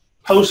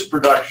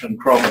post-production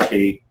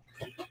Chromakey,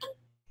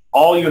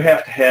 all you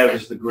have to have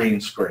is the green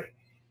screen.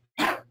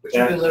 But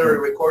you can literally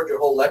record your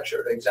whole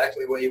lecture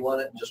exactly where you want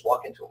it and just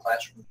walk into a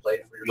classroom and play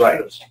it for your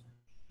students.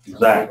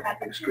 Exactly.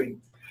 Big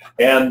screen.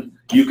 And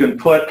you can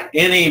put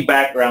any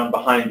background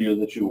behind you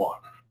that you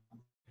want.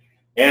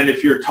 And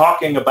if you're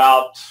talking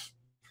about,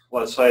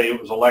 let's say it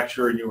was a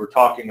lecture and you were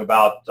talking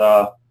about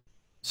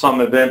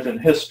some event in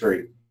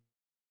history,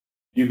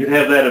 you could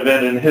have that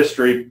event in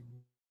history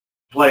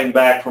playing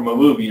back from a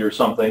movie or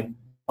something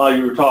while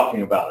you were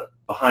talking about it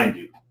behind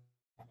you.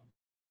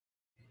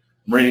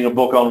 I'm reading a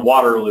book on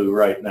Waterloo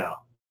right now.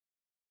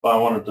 If I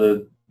wanted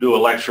to do a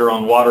lecture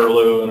on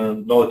Waterloo in a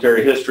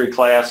military history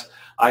class,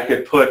 I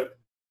could put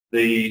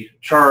the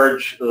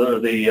charge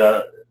of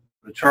the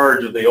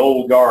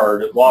old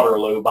guard at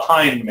Waterloo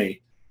behind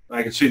me.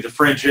 I could see the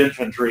French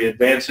infantry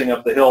advancing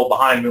up the hill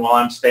behind me while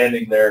I'm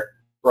standing there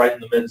right in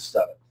the midst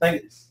of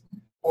it.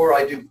 Or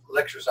I do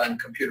lectures on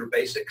computer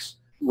basics.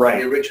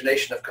 Right. The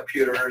origination of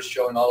computers,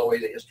 showing all the way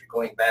the history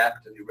going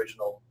back to the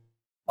original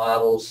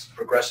models,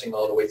 progressing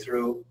all the way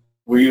through.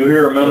 Were you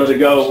here a minute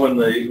ago when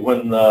the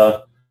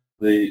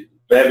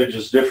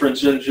Babbage's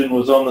difference engine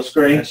was on the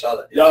screen? I saw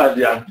that. Yes.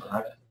 Yeah.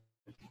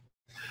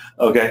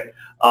 Okay.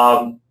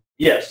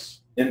 Yes,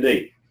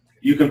 indeed.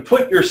 You can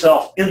put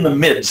yourself in the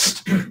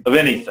midst of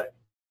anything,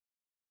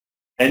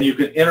 and you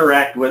can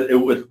interact with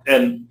it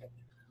and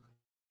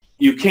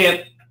you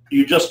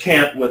just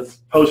can't with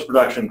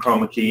post-production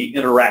Chromakey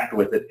interact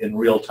with it in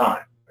real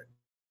time.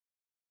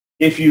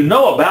 If you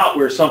know about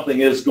where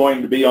something is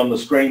going to be on the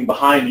screen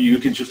behind you, you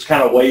can just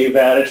kind of wave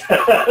at it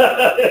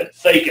and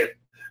fake it,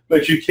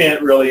 but you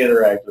can't really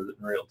interact with it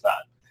in real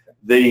time.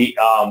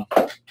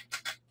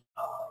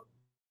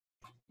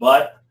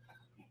 But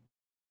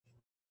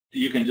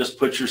you can just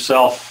put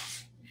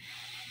yourself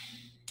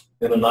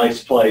in a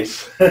nice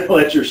place,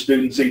 let your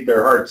students eat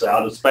their hearts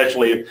out,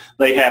 especially if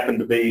they happen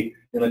to be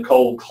in a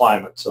cold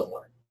climate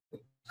somewhere.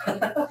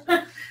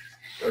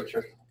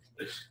 Sure.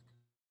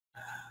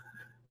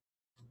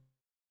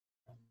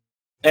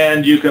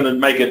 And you can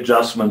make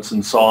adjustments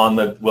and so on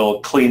that will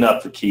clean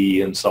up the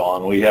key and so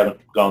on. We haven't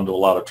gone to a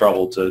lot of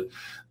trouble to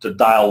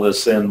dial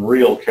this in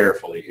real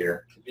carefully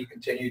here. To be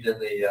continued in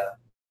the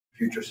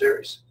future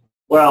series.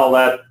 Well,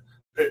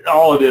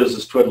 all it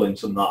is twiddling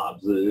some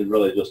knobs. It's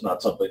really just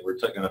not something we're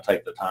going to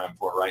take the time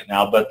for right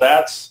now. But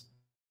that's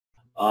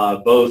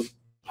both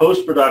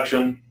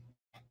post-production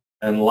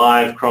and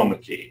live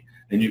Chromakey.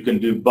 And you can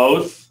do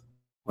both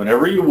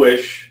whenever you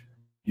wish.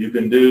 You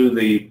can do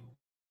the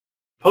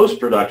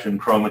post-production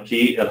chroma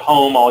key. At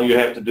home, all you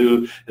have to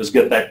do is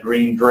get that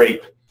green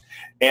drape.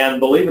 And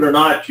believe it or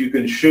not, you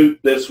can shoot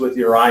this with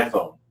your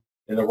iPhone,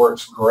 and it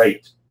works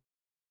great.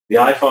 The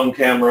iPhone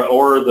camera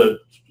or the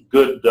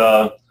good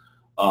the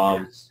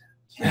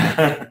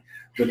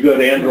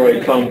good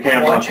Android phone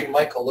camera Watching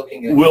Michael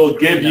looking at will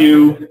give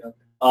you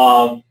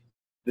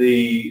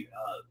the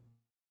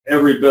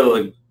every bit of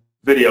the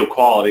video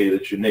quality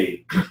that you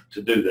need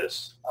to do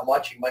this. I'm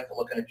watching Michael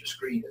looking at your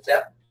screen. Is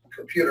that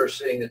computer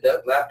sitting,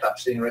 the laptop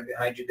sitting right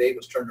behind you, Dave,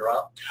 was turned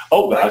around?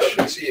 Oh Michael gosh,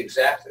 can see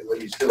exactly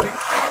what he's doing.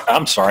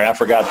 I'm sorry, I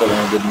forgot that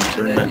I didn't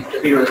turn And then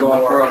that. you can do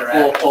more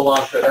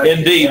interactive.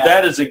 Indeed,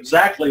 that is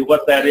exactly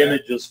what that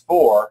image is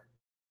for.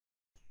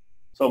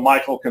 So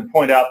Michael can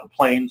point out the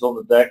planes on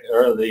the deck,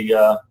 or the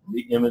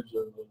image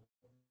of the,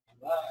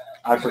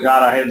 I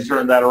forgot I hadn't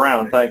turned that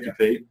around. Thank you,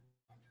 Pete.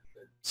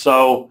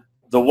 So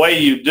the way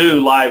you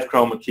do live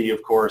chroma key,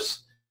 of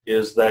course,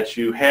 is that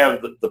you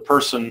have the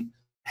person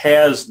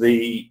has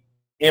the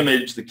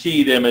image, the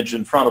keyed image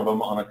in front of them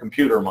on a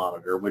computer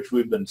monitor, which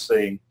we've been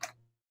seeing,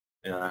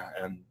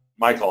 and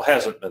Michael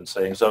hasn't been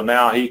seeing. So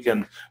now he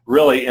can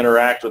really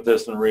interact with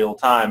this in real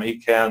time. He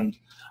can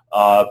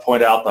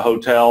point out the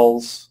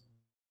hotels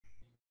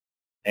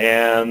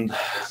and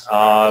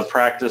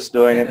practice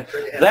doing it.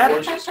 That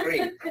towards the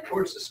screen.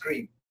 Towards the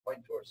screen.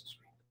 Point towards the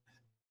screen.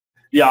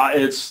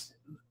 Yeah,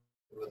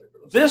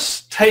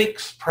 this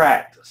takes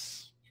practice.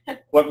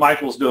 What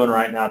Michael's doing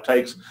right now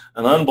takes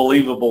an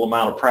unbelievable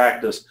amount of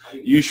practice.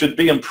 You should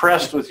be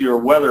impressed with your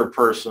weather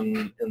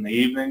person in the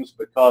evenings,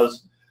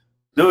 because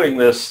doing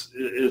this,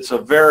 it's a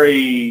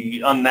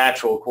very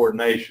unnatural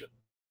coordination.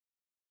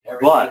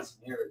 But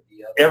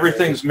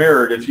everything's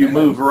mirrored. If you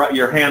move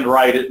your hand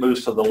right, it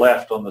moves to the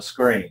left on the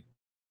screen,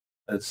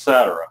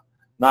 etc.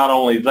 Not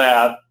only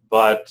that,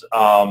 but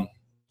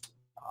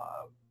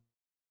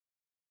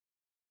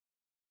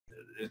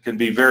it can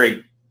be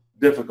very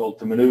difficult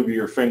to maneuver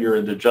your finger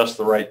into just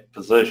the right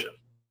position.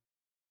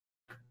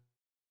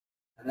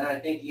 And then I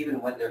think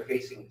even when they're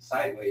facing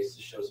sideways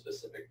to show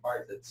specific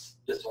parts, it's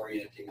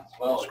disorienting as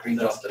well.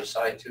 Screen's off to the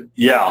side too.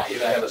 Yeah. You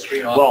have a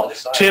screen off Well, to the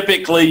side.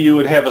 typically you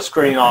would have a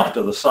screen off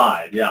to the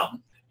side, yeah.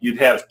 You'd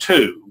have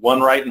two,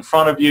 one right in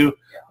front of you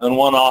and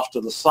one off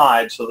to the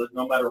side, so that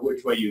no matter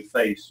which way you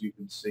face, you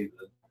can see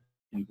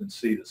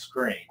the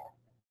screen.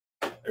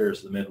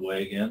 There's the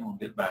midway again. We'll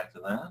get back to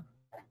that.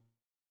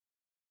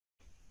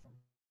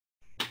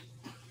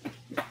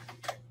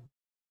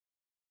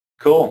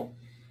 Cool.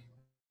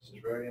 This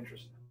is very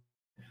interesting.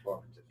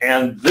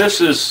 And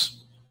this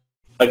is,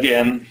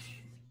 again,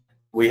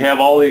 we have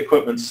all the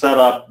equipment set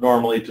up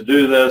normally to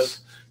do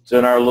this. It's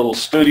in our little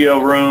studio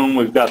room.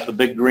 We've got the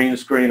big green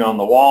screen on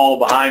the wall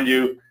behind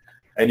you,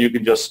 and you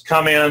can just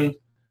come in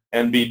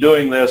and be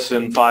doing this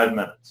in 5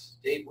 minutes.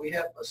 Dave, we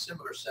have a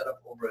similar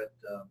setup over at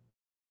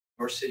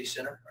North City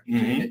Center, our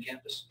Chromakey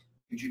campus.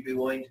 Would you be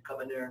willing to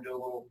come in there and do a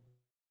little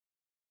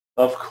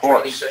Of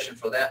training course. session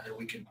for that, and then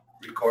we can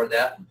record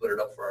that and put it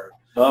up for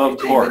Of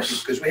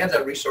course. because we have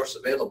that resource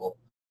available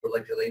for,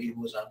 like the lady who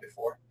was on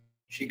before.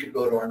 She could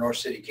go to our North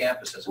City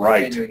campus as a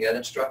Right. continuing ed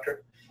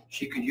instructor.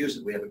 She could use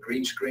it. We have a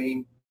green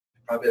screen,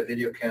 probably a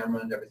video camera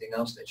and everything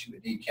else that you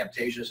would need.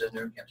 Camtasia's in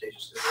there.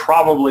 Camtasia's in there.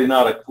 Probably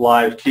not a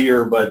live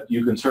keyer, but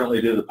you can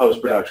certainly do the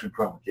post-production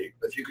chroma key.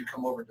 But if you could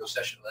come over and do a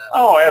session of that.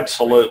 Oh,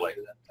 absolutely.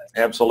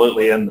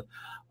 Absolutely. And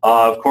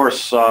of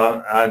course,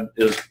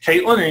 is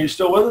Caitlin, are you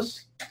still with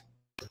us?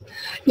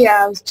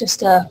 Yeah, I was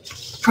just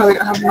probably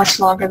don't have much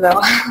longer though.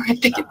 I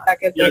think it back.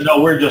 Yeah,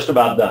 no, we're just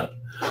about done.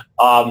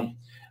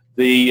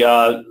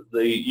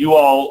 You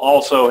all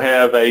also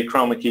have a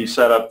chroma key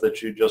setup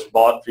that you just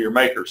bought for your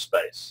maker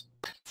space.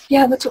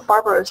 Yeah, that's what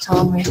Barbara was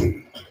telling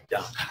me.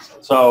 Yeah.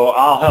 So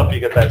I'll help you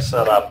get that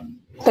set up.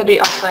 That'd be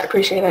awesome. I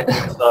appreciate it.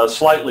 It's a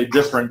slightly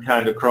different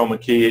kind of chroma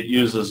key. It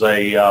uses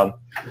a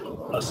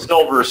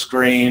silver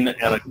screen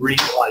and a green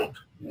light.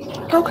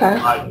 Okay.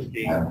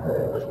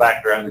 The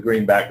background, the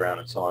green background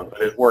and so on,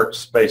 but it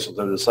works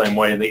basically the same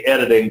way, and the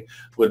editing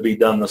would be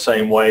done the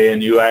same way,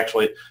 and you have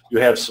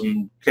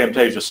some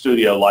Camtasia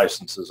Studio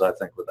licenses, I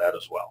think, with that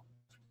as well.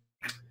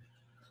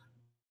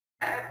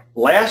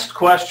 Last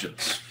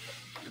questions.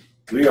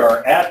 We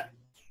are at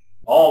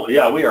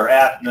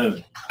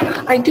noon.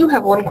 I do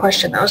have one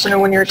question. I was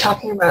wondering, when you were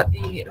talking about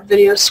the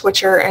video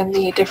switcher and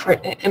the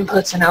different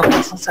inputs and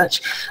outputs and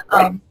such,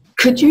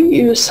 could you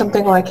use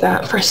something like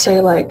that for,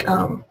 say, like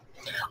on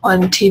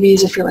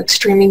TVs, if you're like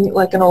streaming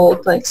like an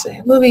old, like say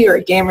a movie or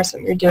a game or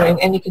something you're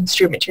doing, and you can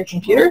stream it to your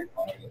computer?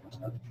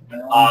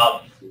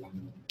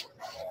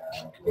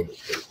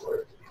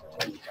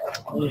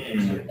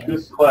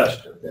 Good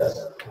question.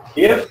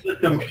 If the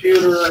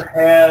computer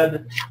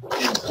had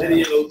a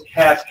video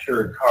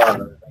capture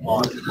card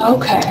on it,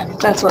 Okay,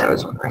 that's what I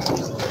was wondering.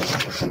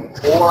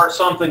 or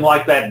something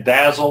like that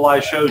Dazzle I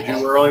showed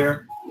you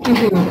earlier,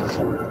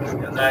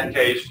 Mm-hmm. in that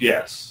case,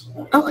 yes.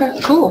 Okay,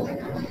 cool.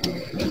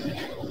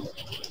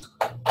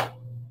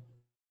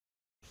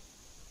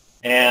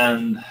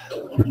 And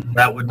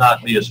that would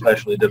not be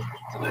especially difficult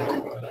to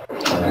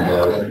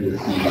do.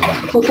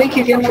 Well, thank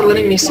you again for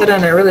letting me sit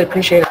in. I really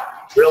appreciate it.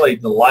 Really really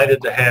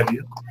delighted to have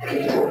you.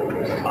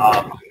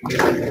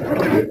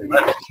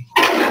 Let's see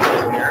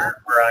here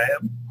where I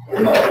am.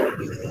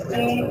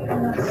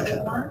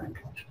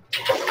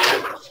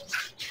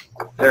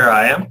 There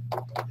I am.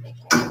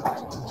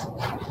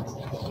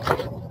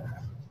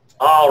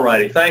 All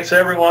righty. Thanks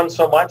everyone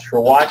so much for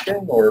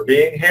watching or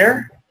being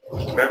here.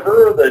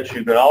 Remember that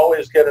you can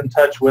always get in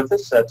touch with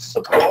us at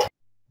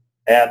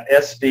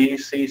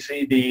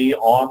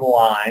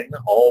support@sdccdonline,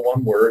 all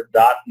one word,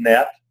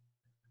 .net,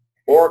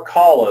 or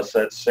call us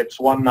at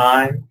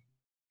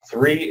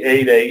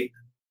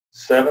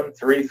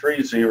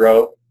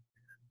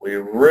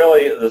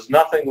 619-388-7330. There's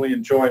nothing we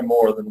enjoy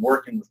more than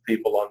working with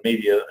people on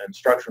media,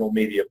 instructional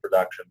media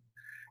production,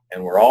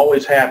 and we're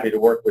always happy to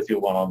work with you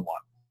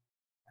one-on-one.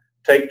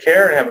 Take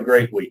care and have a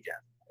great weekend.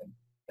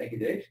 Thank you,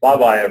 Dave.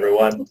 Bye-bye,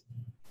 everyone.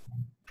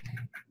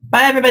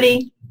 Bye,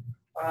 everybody.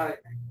 Bye.